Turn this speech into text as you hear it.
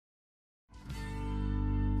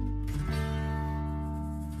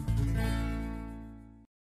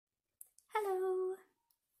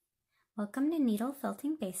Welcome to Needle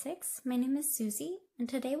Felting Basics. My name is Susie, and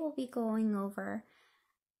today we'll be going over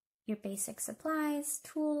your basic supplies,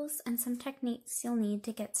 tools, and some techniques you'll need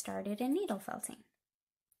to get started in needle felting.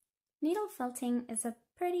 Needle felting is a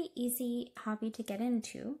pretty easy hobby to get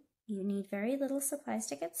into. You need very little supplies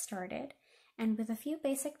to get started, and with a few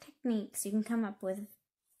basic techniques, you can come up with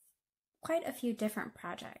quite a few different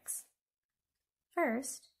projects.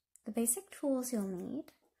 First, the basic tools you'll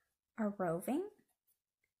need are roving,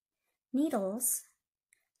 needles,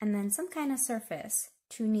 and then some kind of surface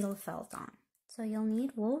to needle felt on. So you'll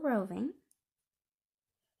need wool roving.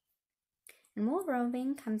 And wool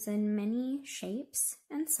roving comes in many shapes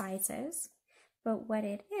and sizes, but what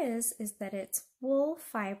it is that it's wool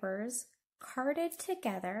fibers carded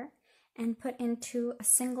together and put into a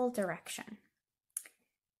single direction.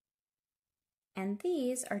 And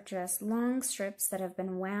these are just long strips that have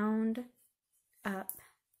been wound up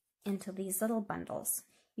into these little bundles.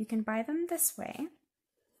 You can buy them this way,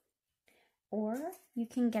 or you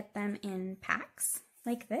can get them in packs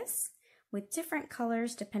like this with different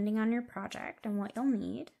colors depending on your project and what you'll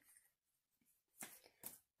need.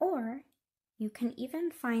 Or you can even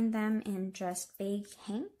find them in just big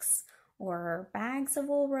hanks or bags of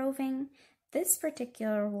wool roving. This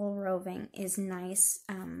particular wool roving is nice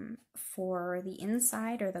for the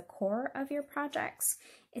inside or the core of your projects.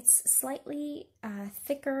 It's slightly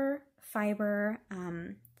thicker fiber,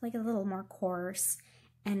 like a little more coarse,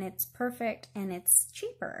 and it's perfect and it's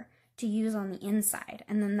cheaper to use on the inside.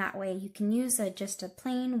 And then that way you can use just a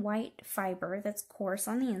plain white fiber that's coarse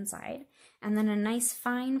on the inside, and then a nice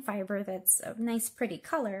fine fiber that's a nice pretty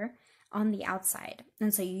color on the outside.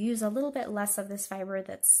 And so you use a little bit less of this fiber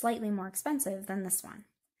that's slightly more expensive than this one.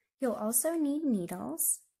 You'll also need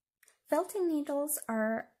needles. Felting needles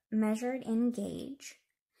are measured in gauge,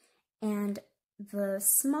 and the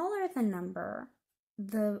smaller the number,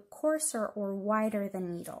 the coarser or wider the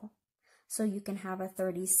needle. So you can have a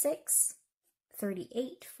 36,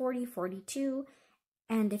 38, 40, 42,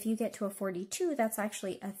 and if you get to a 42, that's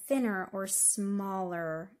actually a thinner or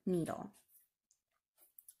smaller needle.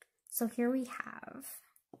 So here we have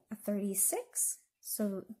a 36,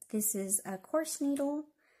 so this is a coarse needle,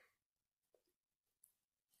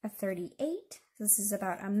 a 38, this is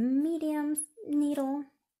about a medium needle,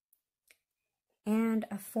 and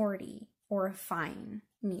a 40 or a fine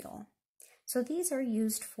needle. So these are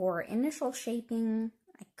used for initial shaping,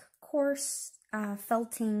 like coarse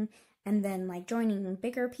felting, and then like joining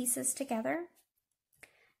bigger pieces together.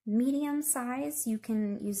 Medium size, you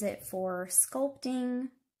can use it for sculpting,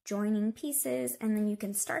 joining pieces, and then you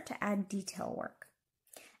can start to add detail work.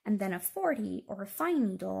 And then a 40 or a fine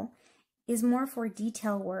needle is more for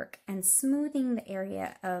detail work and smoothing the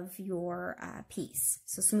area of your piece,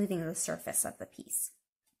 so smoothing the surface of the piece.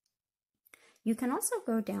 You can also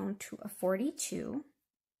go down to a 42,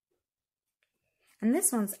 and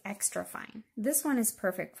this one's extra fine. This one is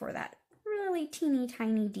perfect for that really teeny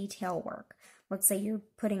tiny detail work. Let's say you're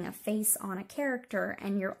putting a face on a character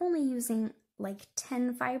and you're only using like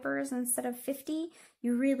 10 fibers instead of 50,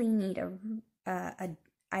 you really need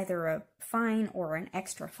either a fine or an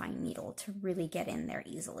extra fine needle to really get in there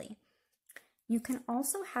easily. You can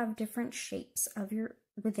also have different shapes of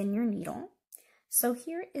within your needle. So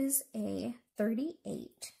here is a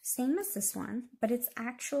 38, same as this one, but it's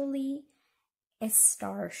actually a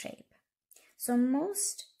star shape. So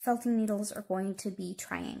most felting needles are going to be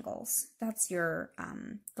triangles. That's your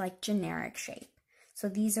like generic shape. So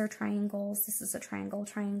these are triangles, this is a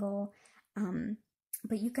triangle,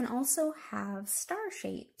 but you can also have star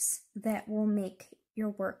shapes that will make your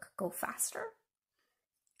work go faster.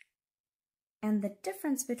 And the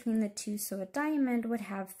difference between the two, so a diamond would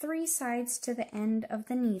have 3 sides to the end of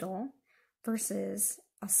the needle versus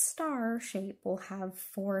a star shape will have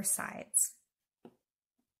 4 sides.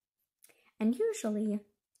 And usually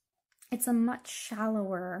it's a much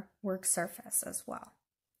shallower work surface as well.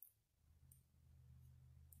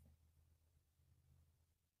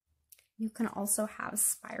 You can also have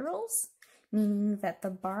spirals, meaning that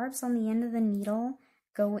the barbs on the end of the needle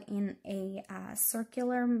go in a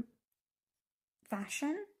circular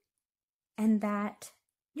fashion, and that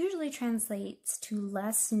usually translates to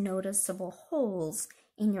less noticeable holes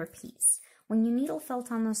in your piece. When you needle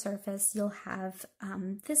felt on the surface, you'll have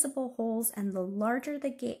visible holes, and the larger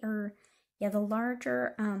the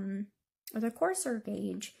the coarser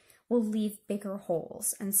gauge will leave bigger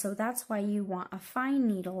holes, and so that's why you want a fine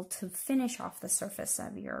needle to finish off the surface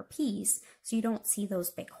of your piece so you don't see those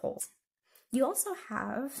big holes. You also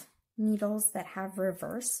have needles that have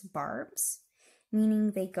reverse barbs,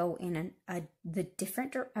 meaning they go in a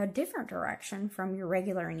different direction from your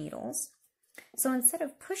regular needles. So instead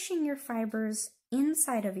of pushing your fibers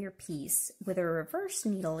inside of your piece with a reverse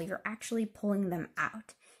needle, you're actually pulling them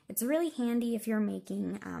out. It's really handy if you're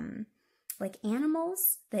making like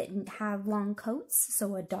animals that have long coats.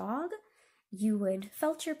 So a dog, you would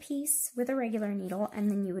felt your piece with a regular needle, and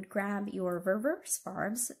then you would grab your reverse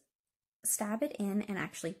barbs, stab it in, and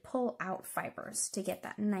actually pull out fibers to get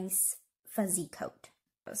that nice fuzzy coat.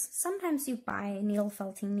 Sometimes you buy needle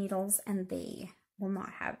felting needles and they will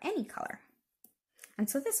not have any color. And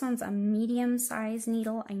so this one's a medium-sized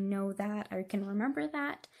needle. I know that, I can remember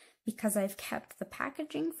that because I've kept the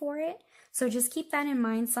packaging for it. So just keep that in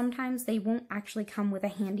mind. Sometimes they won't actually come with a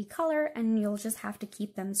handy color and you'll just have to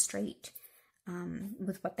keep them straight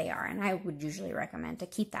with what they are. And I would usually recommend to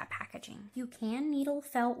keep that packaging. You can needle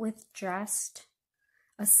felt with just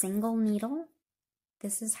a single needle.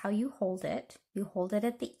 This is how you hold it. You hold it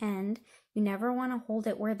at the end. You never want to hold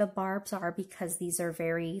it where the barbs are because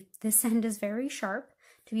this end is very sharp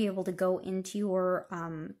to be able to go into your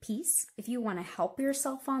piece. If you want to help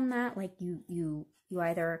yourself on that, like you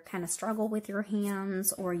either kind of struggle with your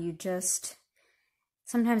hands or you just,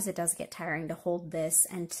 sometimes it does get tiring to hold this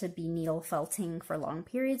and to be needle felting for long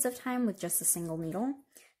periods of time with just a single needle.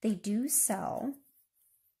 They do sell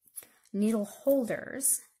needle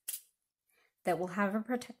holders that will have a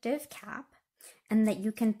protective cap and that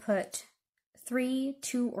you can put 3,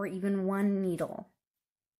 2, or even 1 needle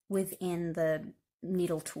within the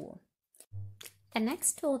needle tool. The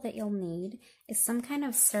next tool that you'll need is some kind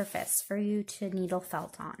of surface for you to needle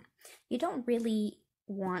felt on. You don't really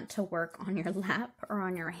want to work on your lap or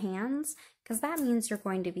on your hands because that means you're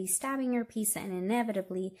going to be stabbing your piece and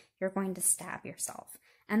inevitably you're going to stab yourself,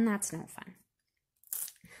 and that's no fun.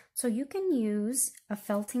 So you can use a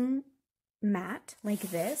felting mat like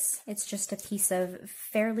this. It's just a piece of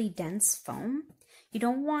fairly dense foam. You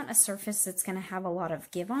don't want a surface that's going to have a lot of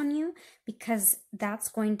give on you because that's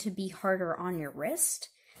going to be harder on your wrist.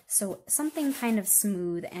 So something kind of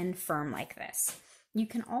smooth and firm like this. You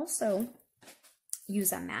can also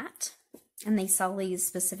use a mat, and they sell these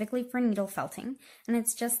specifically for needle felting, and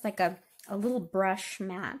it's just like a little brush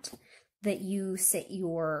mat that you sit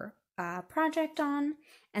your project on,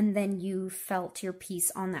 and then you felt your piece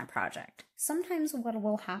on that project. Sometimes what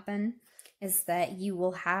will happen is that you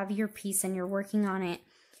will have your piece and you're working on it.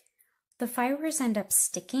 The fibers end up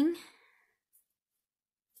sticking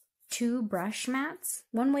to brush mats.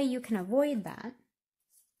 One way you can avoid that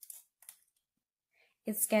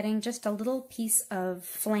is getting just a little piece of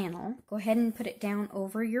flannel. Go ahead and put it down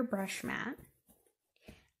over your brush mat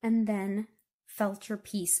and then felt your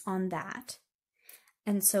piece on that.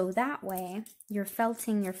 And so that way you're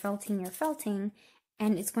felting,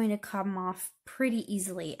 and it's going to come off pretty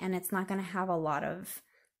easily, and it's not going to have a lot of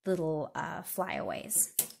little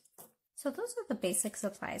flyaways. So those are the basic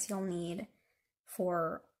supplies you'll need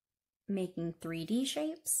for making 3D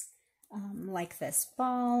shapes, like this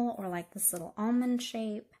ball or like this little almond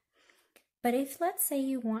shape. But if, let's say,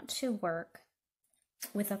 you want to work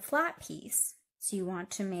with a flat piece, so you want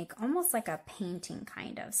to make almost like a painting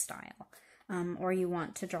kind of style, or you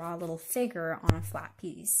want to draw a little figure on a flat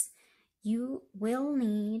piece, you will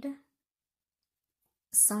need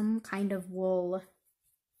some kind of wool,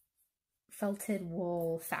 felted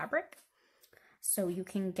wool fabric. So you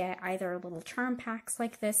can get either little charm packs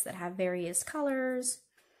like this that have various colors,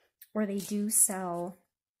 or they do sell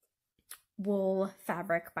wool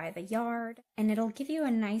fabric by the yard, and it'll give you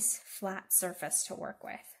a nice flat surface to work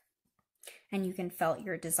with. And you can felt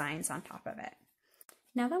your designs on top of it.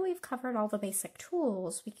 Now that we've covered all the basic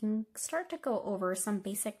tools, we can start to go over some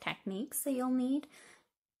basic techniques that you'll need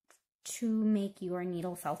to make your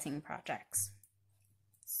needle felting projects.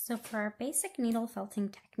 So for our basic needle felting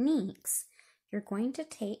techniques, you're going to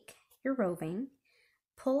take your roving,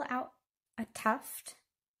 pull out a tuft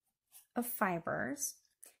of fibers,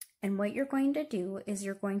 and what you're going to do is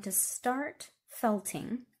you're going to start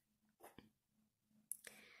felting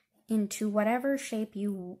into whatever shape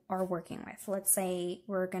you are working with. Let's say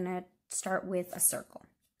we're going to start with a circle.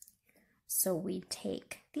 So we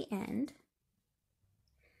take the end.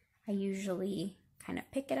 I usually kind of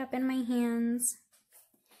pick it up in my hands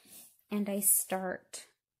and I start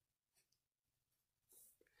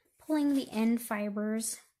pulling the end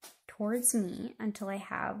fibers towards me until I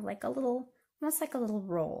have like a little, almost like a little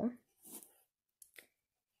roll.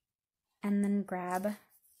 And then grab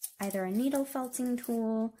either a needle felting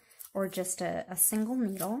tool or just a single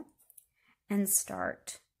needle and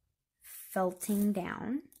start felting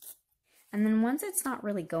down. And then once it's not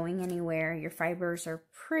really going anywhere, your fibers are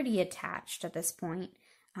pretty attached at this point,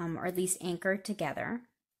 or at least anchored together,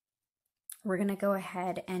 we're going to go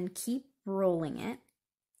ahead and keep rolling it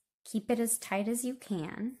Keep it as tight as you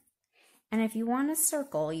can. And if you want a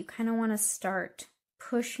circle, you kind of want to start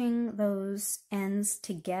pushing those ends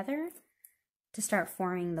together to start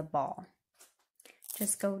forming the ball.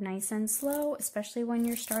 Just go nice and slow, especially when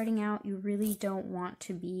you're starting out. You really don't want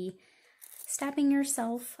to be stabbing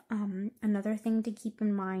yourself. Another thing to keep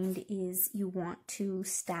in mind is you want to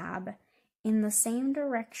stab in the same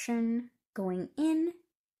direction going in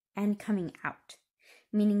and coming out.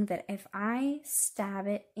 Meaning that if I stab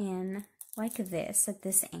it in like this at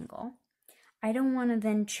this angle, I don't want to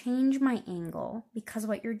then change my angle, because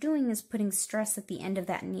what you're doing is putting stress at the end of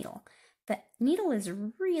that needle. The needle is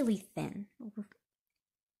really thin.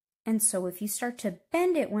 And so if you start to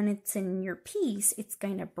bend it when it's in your piece, it's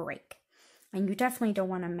going to break. And you definitely don't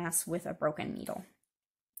want to mess with a broken needle.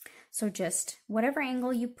 So just whatever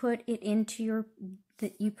angle you put it into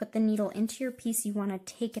you put the needle into your piece, you want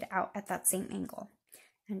to take it out at that same angle.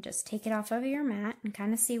 And just take it off of your mat and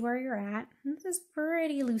kind of see where you're at. This is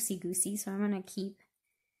pretty loosey-goosey, so I'm going to keep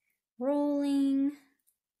rolling.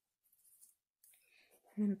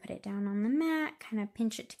 And then put it down on the mat, kind of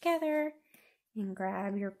pinch it together, and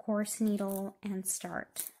grab your coarse needle and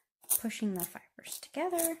start pushing the fibers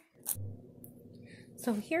together.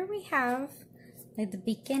 So here we have like the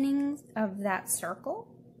beginning of that circle.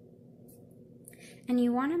 And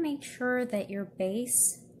you want to make sure that your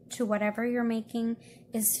base to whatever you're making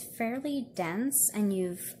is fairly dense and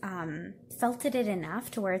you've felted it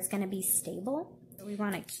enough to where it's going to be stable. So we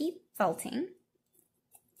want to keep felting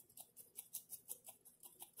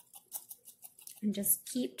and just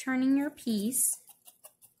keep turning your piece.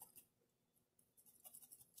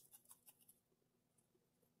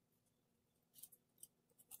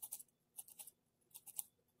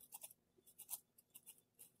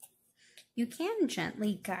 You can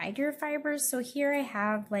gently guide your fibers. So here I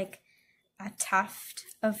have like a tuft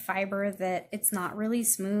of fiber that it's not really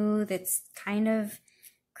smooth. It's kind of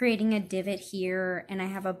creating a divot here, and I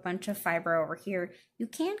have a bunch of fiber over here. You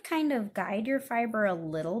can kind of guide your fiber a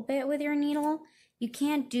little bit with your needle. You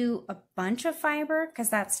can't do a bunch of fiber because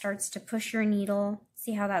that starts to push your needle.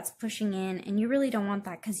 See how that's pushing in, and you really don't want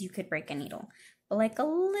that because you could break a needle. But like a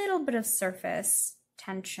little bit of surface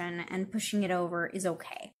tension and pushing it over is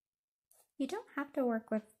okay. You don't have to work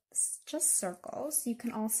with just circles. You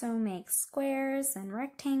can also make squares and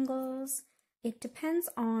rectangles. It depends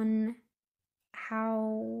on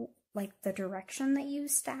how, like, the direction that you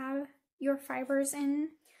stab your fibers in.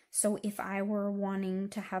 So if I were wanting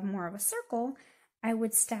to have more of a circle, I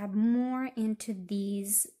would stab more into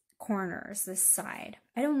these corners, this side.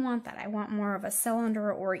 I don't want that. I want more of a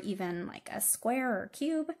cylinder or even like a square or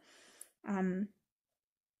cube.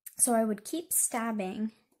 So I would keep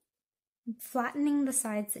stabbing, flattening the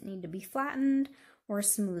sides that need to be flattened or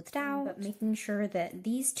smoothed out, but making sure that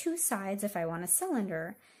these two sides, if I want a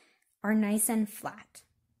cylinder, are nice and flat.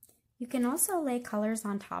 You can also lay colors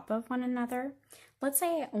on top of one another. Let's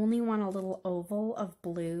say I only want a little oval of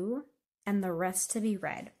blue and the rest to be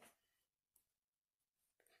red.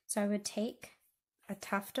 So I would take a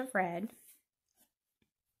tuft of red,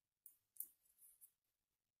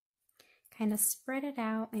 kind of spread it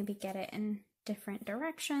out, maybe get it in different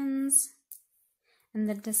directions, and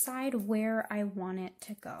then decide where I want it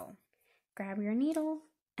to go. Grab your needle,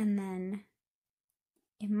 and then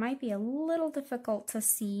it might be a little difficult to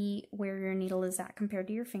see where your needle is at compared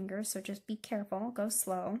to your fingers, so just be careful, go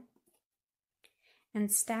slow,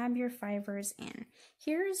 and stab your fibers in.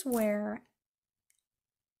 Here's where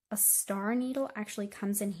a star needle actually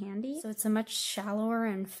comes in handy. So it's a much shallower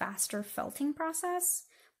and faster felting process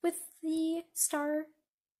with the star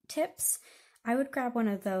tips. I would grab one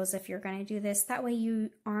of those if you're going to do this. That way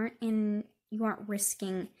you aren't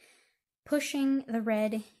risking pushing the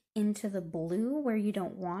red into the blue where you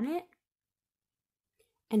don't want it.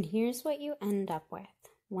 And here's what you end up with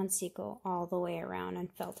once you go all the way around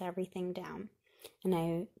and felt everything down. And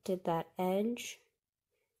I did that edge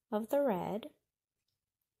of the red.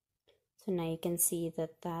 So now you can see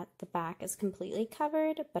that the back is completely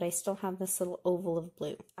covered, but I still have this little oval of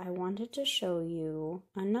blue. I wanted to show you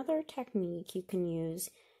another technique you can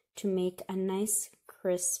use to make a nice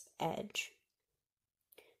crisp edge.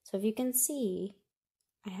 So if you can see,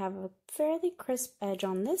 I have a fairly crisp edge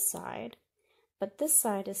on this side, but this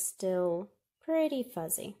side is still pretty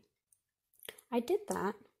fuzzy. I did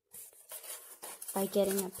that by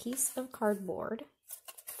getting a piece of cardboard,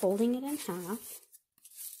 folding it in half,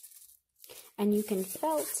 and you can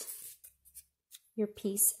felt your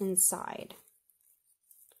piece inside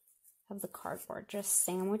of the cardboard. Just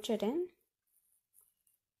sandwich it in.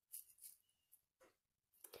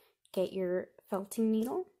 Get your felting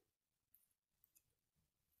needle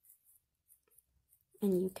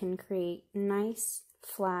and you can create nice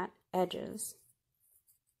flat edges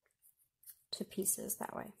to pieces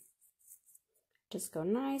that way. Just go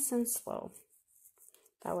nice and slow.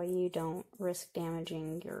 That way you don't risk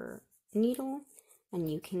damaging your needle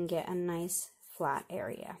and you can get a nice flat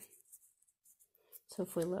area. So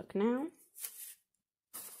if we look now,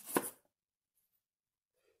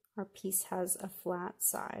 our piece has a flat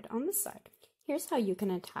side on this side. Here's how you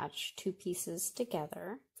can attach two pieces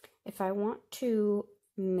together. If I want to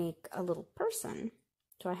make a little person,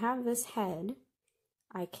 so I have this head,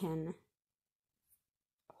 I can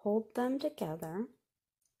hold them together.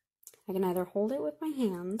 I can either hold it with my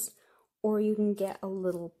hands, or you can get a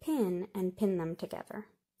little pin and pin them together.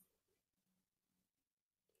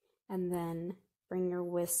 And then bring your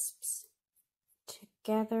wisps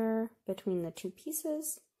together between the two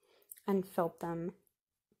pieces and felt them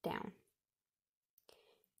down.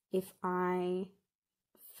 If I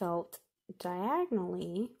felt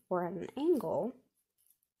diagonally or at an angle,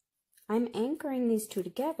 I'm anchoring these two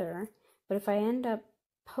together, but if I end up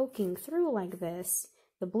poking through like this,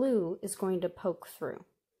 the blue is going to poke through.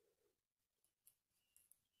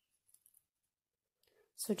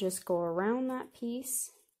 So just go around that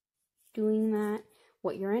piece, doing that.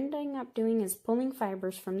 What you're ending up doing is pulling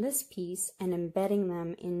fibers from this piece and embedding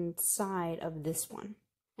them inside of this one.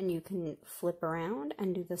 And you can flip around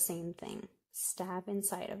and do the same thing. Stab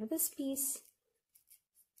inside of this piece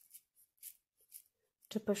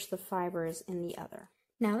to push the fibers in the other.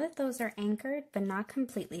 Now that those are anchored but not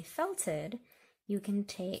completely felted, you can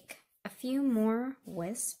take a few more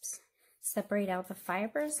wisps, separate out the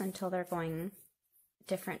fibers until they're going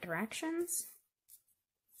different directions,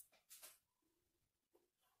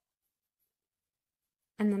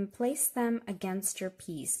 and then place them against your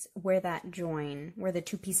piece where the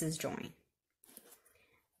two pieces join,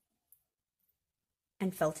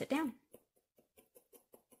 and felt it down.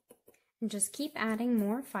 And just keep adding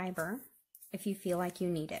more fiber if you feel like you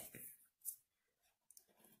need it.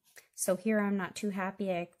 So here I'm not too happy,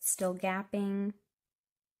 it's still gapping,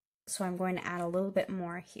 so I'm going to add a little bit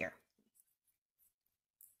more here.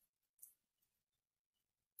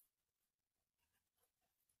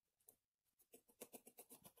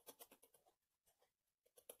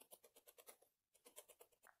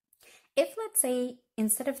 If, let's say,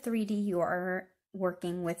 instead of 3D you are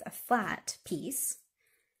working with a flat piece,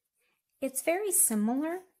 it's very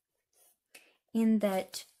similar in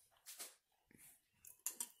that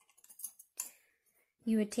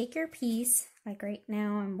you would take your piece, like right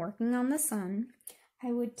now I'm working on the sun,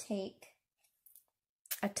 I would take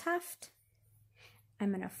a tuft, I'm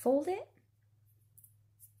going to fold it,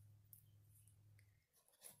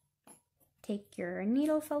 take your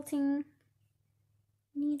needle felting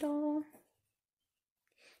needle,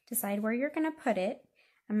 decide where you're going to put it.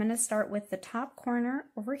 I'm going to start with the top corner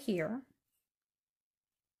over here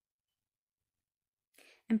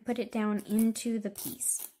and put it down into the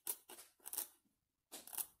piece.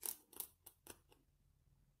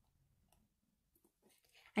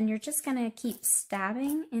 And you're just going to keep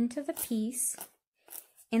stabbing into the piece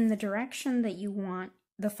in the direction that you want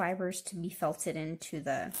the fibers to be felted into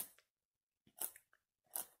the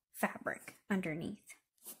fabric underneath.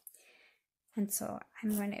 And so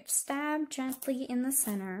I'm going to stab gently in the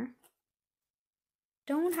center.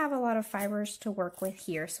 Don't have a lot of fibers to work with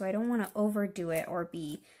here, so I don't want to overdo it or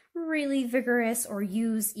be really vigorous or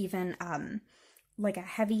use even like a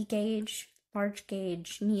heavy gauge, large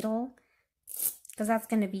gauge needle, because that's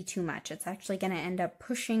going to be too much. It's actually going to end up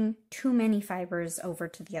pushing too many fibers over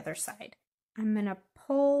to the other side. I'm going to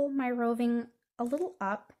pull my roving a little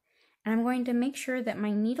up, and I'm going to make sure that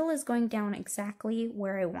my needle is going down exactly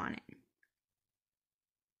where I want it.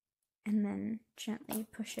 And then gently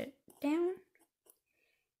push it down.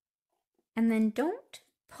 And then don't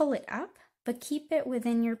pull it up, but keep it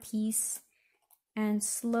within your piece and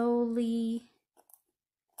slowly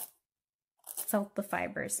felt the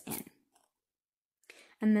fibers in.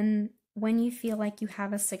 And then when you feel like you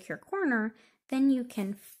have a secure corner, then you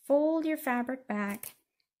can fold your fiber back,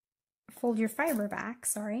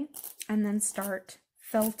 and then start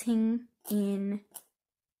felting in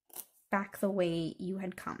back the way you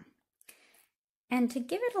had come. And to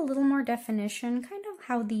give it a little more definition, kind of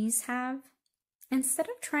how these have, instead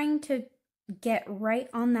of trying to get right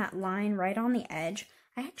on that line, right on the edge,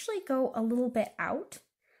 I actually go a little bit out.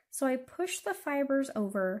 So I push the fibers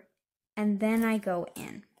over and then I go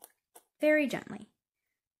in, very gently.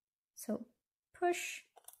 So push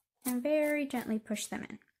and very gently push them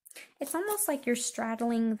in. It's almost like you're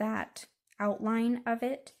straddling that outline of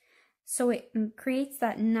it, so it creates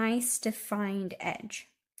that nice defined edge.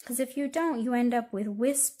 Because if you don't, you end up with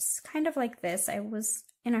wisps, kind of like this. I was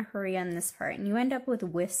in a hurry on this part, and you end up with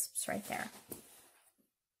wisps right there.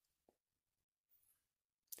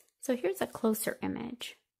 So here's a closer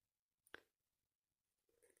image.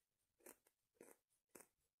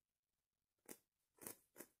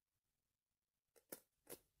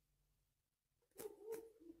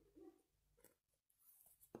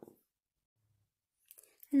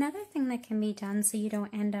 Another thing that can be done so you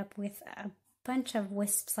don't end up with a bunch of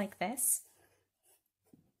wisps like this,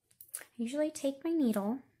 I usually take my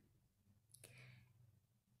needle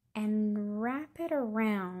and wrap it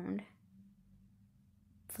around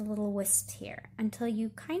the little wisps here until you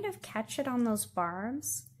kind of catch it on those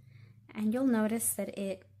barbs, and you'll notice that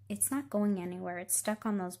it's not going anywhere, it's stuck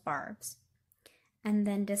on those barbs. And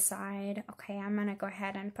then decide, okay, I'm gonna go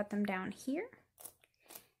ahead and put them down here.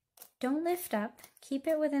 Don't lift up, keep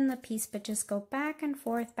it within the piece, but just go back and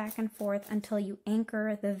forth until you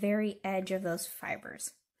anchor the very edge of those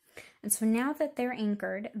fibers. And so now that they're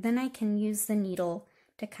anchored, then I can use the needle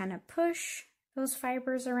to kind of push those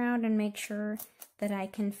fibers around and make sure that I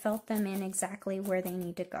can felt them in exactly where they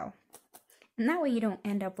need to go. And that way you don't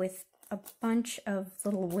end up with a bunch of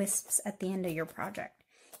little wisps at the end of your project.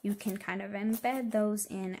 You can kind of embed those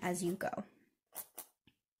in as you go.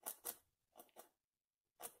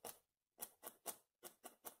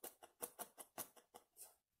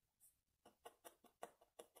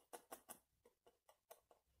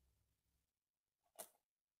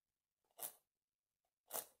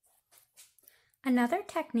 Another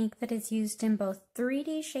technique that is used in both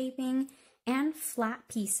 3D shaping and flat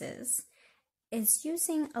pieces is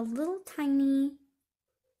using a little tiny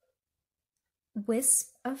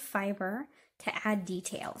wisp of fiber to add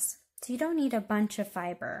details. So you don't need a bunch of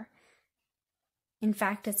fiber. In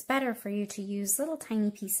fact, it's better for you to use little tiny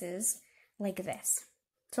pieces like this.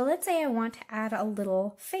 So let's say I want to add a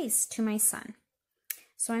little face to my sun.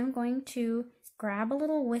 So I'm going to grab a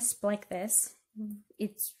little wisp like this.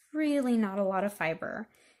 It's really not a lot of fiber.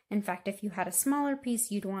 In fact, if you had a smaller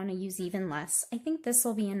piece, you'd want to use even less. I think this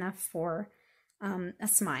will be enough for a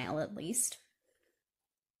smile at least.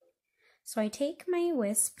 So I take my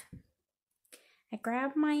wisp, I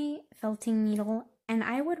grab my felting needle, and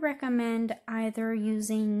I would recommend either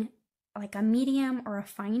using like a medium or a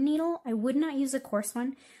fine needle. I would not use a coarse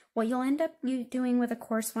one. What you'll end up doing with a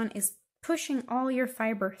coarse one is pushing all your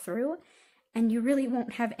fiber through, and you really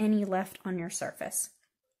won't have any left on your surface.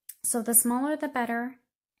 So the smaller the better.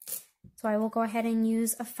 So I will go ahead and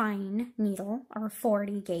use a fine needle or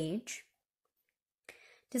 40 gauge.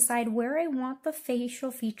 Decide where I want the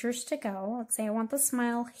facial features to go. Let's say I want the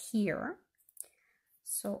smile here.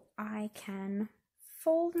 So I can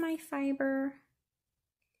fold my fiber,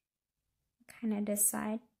 kind of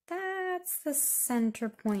decide that's the center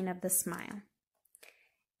point of the smile.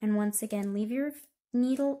 And once again, leave your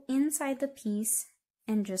needle inside the piece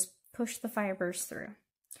and just push the fibers through.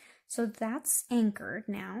 So that's anchored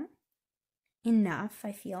now. Enough,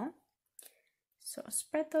 I feel. So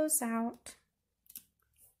spread those out.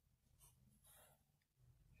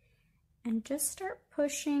 And just start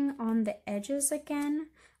pushing on the edges again,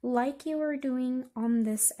 like you were doing on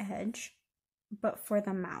this edge, but for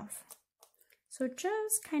the mouth. So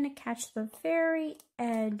just kind of catch the very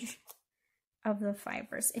edge of the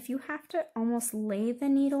fibers. If you have to almost lay the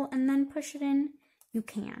needle and then push it in, you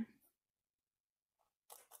can.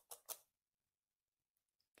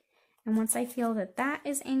 And once I feel that that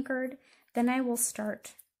is anchored, then I will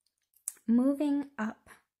start moving up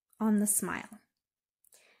on the smile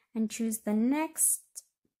and choose the next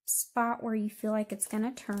spot where you feel like it's going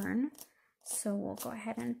to turn. So we'll go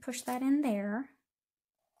ahead and push that in there.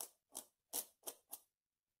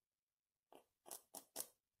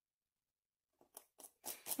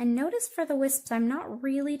 And notice for the wisps, I'm not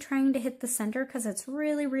really trying to hit the center because it's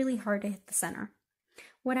really, really hard to hit the center.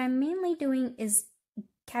 What I'm mainly doing is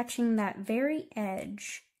catching that very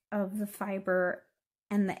edge of the fiber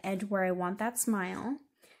and the edge where I want that smile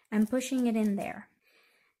and pushing it in there.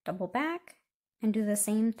 Double back and do the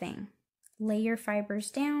same thing. Lay your fibers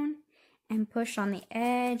down and push on the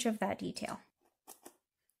edge of that detail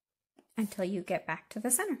until you get back to the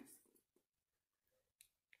center.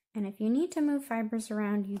 And if you need to move fibers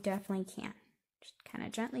around, you definitely can. Just kind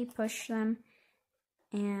of gently push them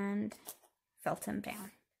and felt them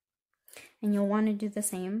down. And you'll want to do the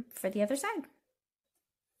same for the other side.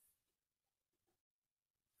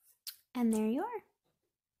 And there you are.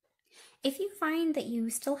 If you find that you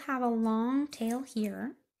still have a long tail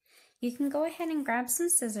here, you can go ahead and grab some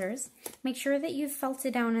scissors. Make sure that you've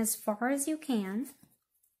felted down as far as you can.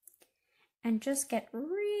 And just get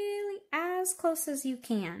really as close as you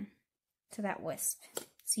can to that wisp.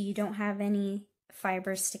 so you don't have any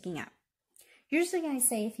fibers sticking up. Usually I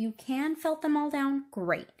say if you can felt them all down,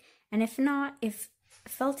 great. And if not, if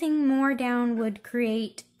felting more down would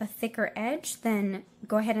create a thicker edge, then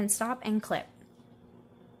go ahead and stop and clip.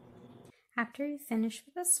 After you finish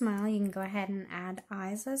with a smile, you can go ahead and add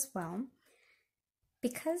eyes as well.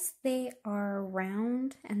 Because they are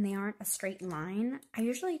round and they aren't a straight line, I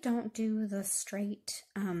usually don't do the straight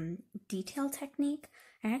detail technique.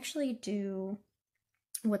 I actually do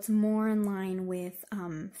what's more in line with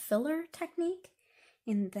filler technique,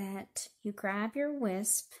 in that you grab your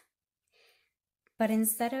wisp, but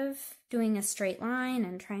instead of doing a straight line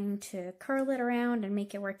and trying to curl it around and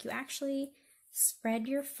make it work, you actually spread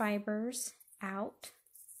your fibers out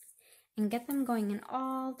and get them going in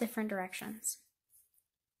all different directions.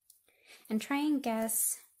 And try and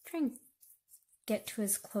get to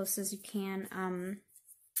as close as you can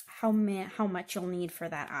how much you'll need for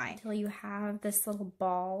that eye, until you have this little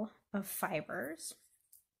ball of fibers.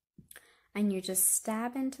 And you just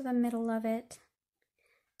stab into the middle of it,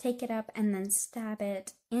 take it up, and then stab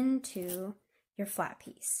it into your flat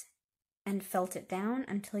piece and felt it down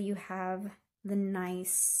until you have the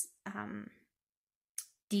nice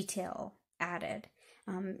detail added.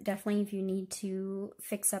 Definitely if you need to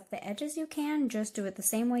fix up the edges, you can just do it the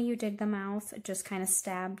same way you did the mouth. Just kind of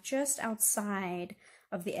stab just outside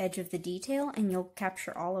of the edge of the detail, and you'll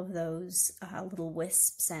capture all of those little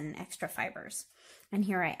wisps and extra fibers. And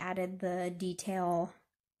here I added the detail,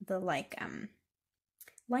 the light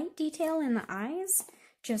detail in the eyes,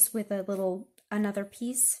 just with another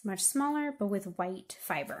piece, much smaller, but with white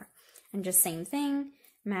fiber. And just same thing,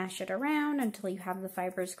 mash it around until you have the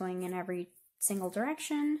fibers going in every single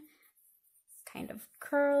direction, kind of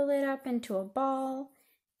curl it up into a ball,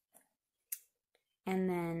 and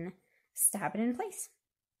then stab it in place.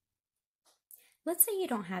 Let's say you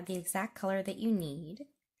don't have the exact color that you need,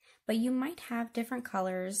 but you might have different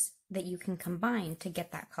colors that you can combine to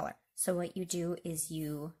get that color. So what you do is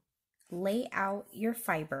you lay out your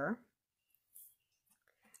fiber.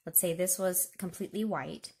 Let's say this was completely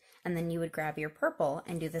white, and then you would grab your purple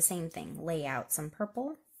and do the same thing. Lay out some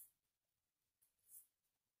purple,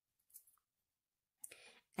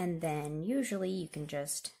 and then usually you can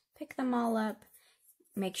just pick them all up,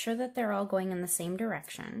 make sure that they're all going in the same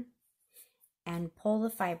direction, and pull the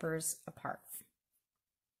fibers apart.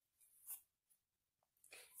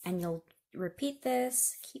 And you'll repeat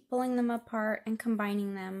this, keep pulling them apart and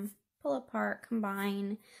combining them, pull apart,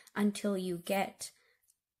 combine, until you get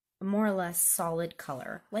a more or less solid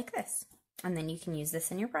color like this. And then you can use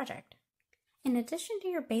this in your project. In addition to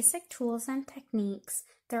your basic tools and techniques,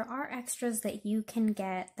 there are extras that you can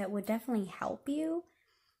get that would definitely help you.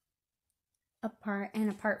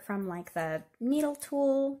 Apart from like the needle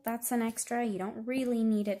tool, that's an extra. You don't really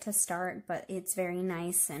need it to start, but it's very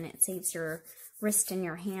nice and it saves your wrist and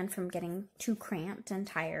your hand from getting too cramped and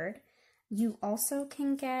tired. You also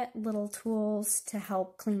can get little tools to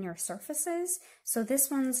help clean your surfaces. So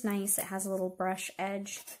this one's nice. It has a little brush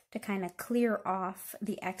edge to kind of clear off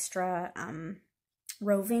the extra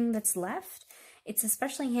roving that's left. It's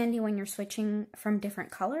especially handy when you're switching from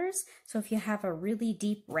different colors. So if you have a really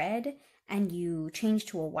deep red and you change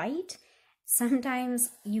to a white,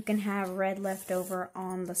 sometimes you can have red left over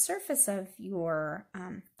on the surface of your,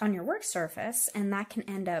 on your work surface, and that can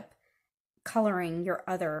end up coloring your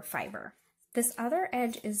other fiber. This other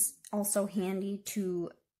edge is also handy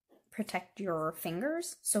to protect your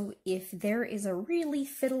fingers. So if there is a really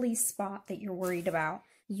fiddly spot that you're worried about,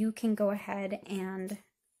 you can go ahead and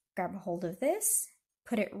grab a hold of this,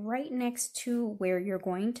 put it right next to where you're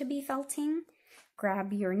going to be felting,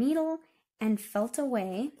 grab your needle, and felt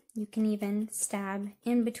away. You can even stab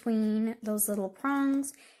in between those little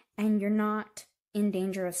prongs, and you're not in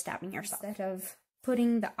danger of stabbing yourself. Instead of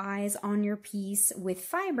putting the eyes on your piece with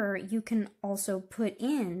fiber, you can also put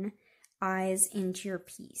in eyes into your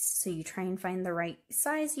piece. So you try and find the right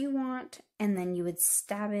size you want, and then you would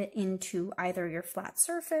stab it into either your flat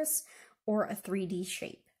surface or a 3D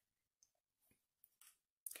shape.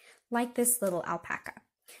 Like this little alpaca.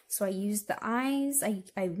 So I used the eyes,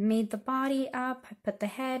 I made the body up, I put the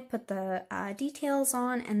head, put the details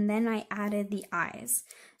on, and then I added the eyes.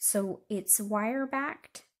 So it's wire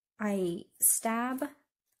backed. I stab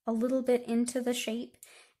a little bit into the shape,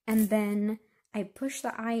 and then I push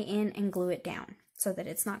the eye in and glue it down so that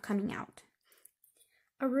it's not coming out.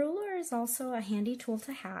 A ruler is also a handy tool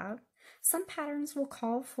to have. Some patterns will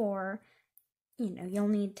call for, you'll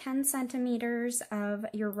need 10 centimeters of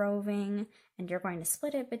your roving, and you're going to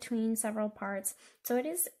split it between several parts. So it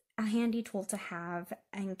is a handy tool to have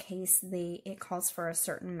in case it calls for a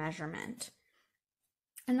certain measurement.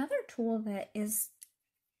 Another tool that is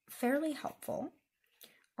fairly helpful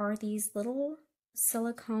are these little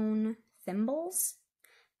silicone thimbles.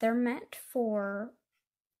 They're meant for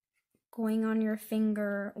going on your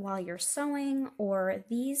finger while you're sewing, or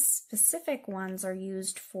these specific ones are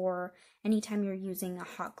used for anytime you're using a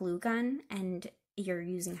hot glue gun and you're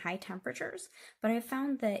using high temperatures. But I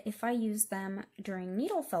found that if I use them during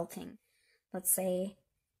needle felting, let's say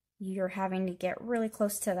you're having to get really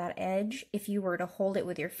close to that edge, if you were to hold it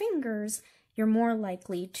with your fingers, you're more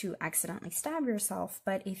likely to accidentally stab yourself.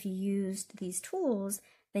 But if you used these tools,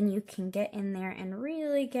 then you can get in there and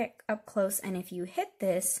really get up close, and if you hit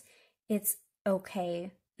this, it's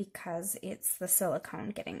okay because it's the silicone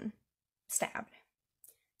getting stabbed.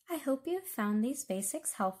 I hope you found these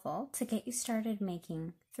basics helpful to get you started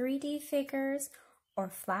making 3D figures or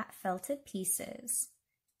flat felted pieces.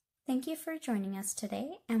 Thank you for joining us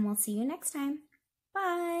today, and we'll see you next time.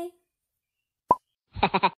 Bye!